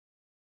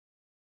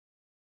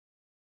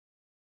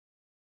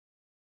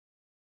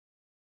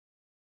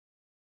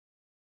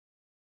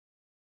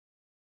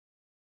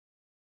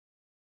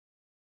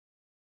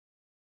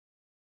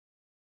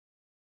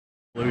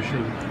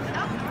Evolution.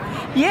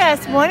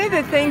 Yes, one of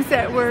the things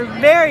that we're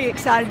very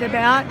excited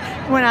about,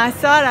 when I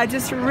saw it, I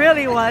just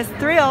really was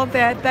thrilled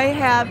that they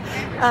have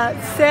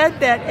said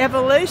that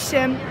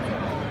evolution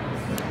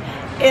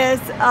is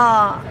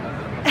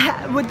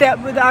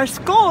with our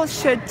schools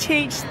should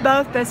teach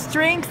both the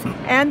strengths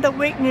and the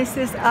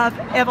weaknesses of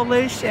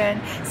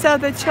evolution, so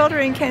the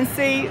children can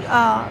see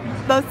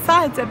both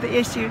sides of the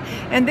issue.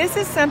 And this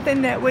is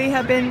something that we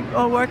have been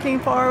working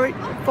for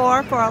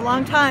a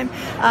long time,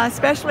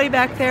 especially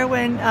back there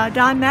when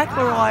Don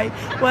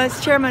McElroy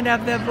was chairman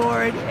of the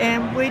board.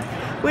 And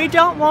we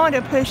don't want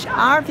to push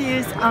our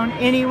views on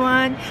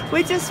anyone.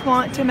 We just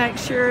want to make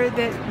sure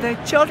that the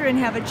children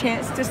have a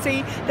chance to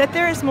see that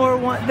there is more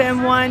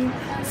than one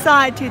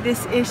side to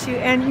this issue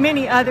and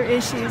many other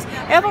issues.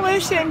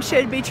 Evolution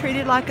should be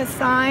treated like a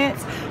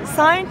science.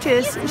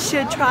 Scientists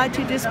should try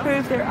to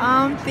disprove their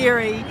own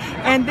theory,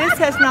 and this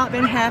has not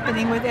been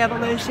happening with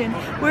evolution.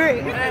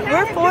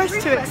 We're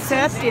forced to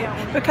accept it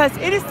because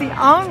it is the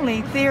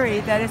only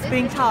theory that is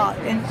being taught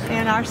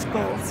in our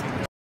schools.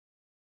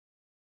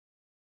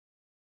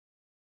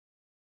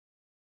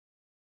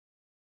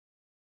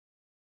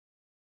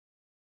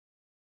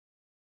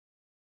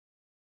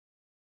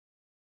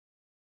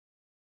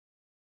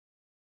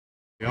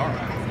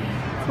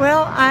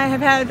 Well, I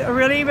have had a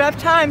really rough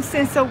time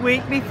since a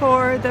week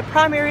before the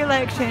primary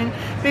election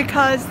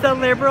because the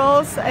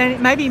liberals,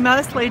 and maybe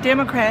mostly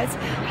Democrats,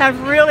 have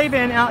really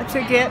been out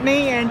to get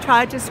me and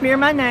tried to smear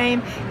my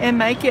name and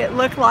make it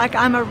look like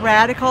I'm a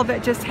radical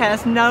that just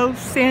has no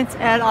sense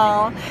at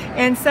all.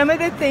 And some of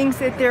the things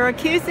that they're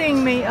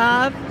accusing me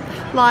of,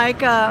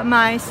 like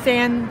my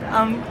stand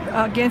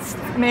against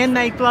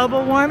man-made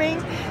global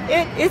warming,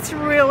 it's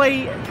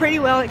really pretty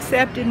well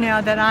accepted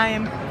now that I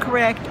am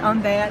correct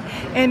on that.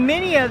 And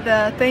many of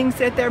the things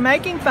that they're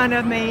making fun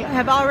of me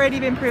have already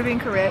been proven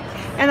correct.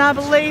 And I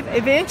believe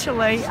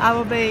eventually I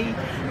will be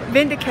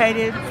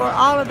vindicated for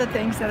all of the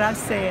things that I've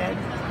said.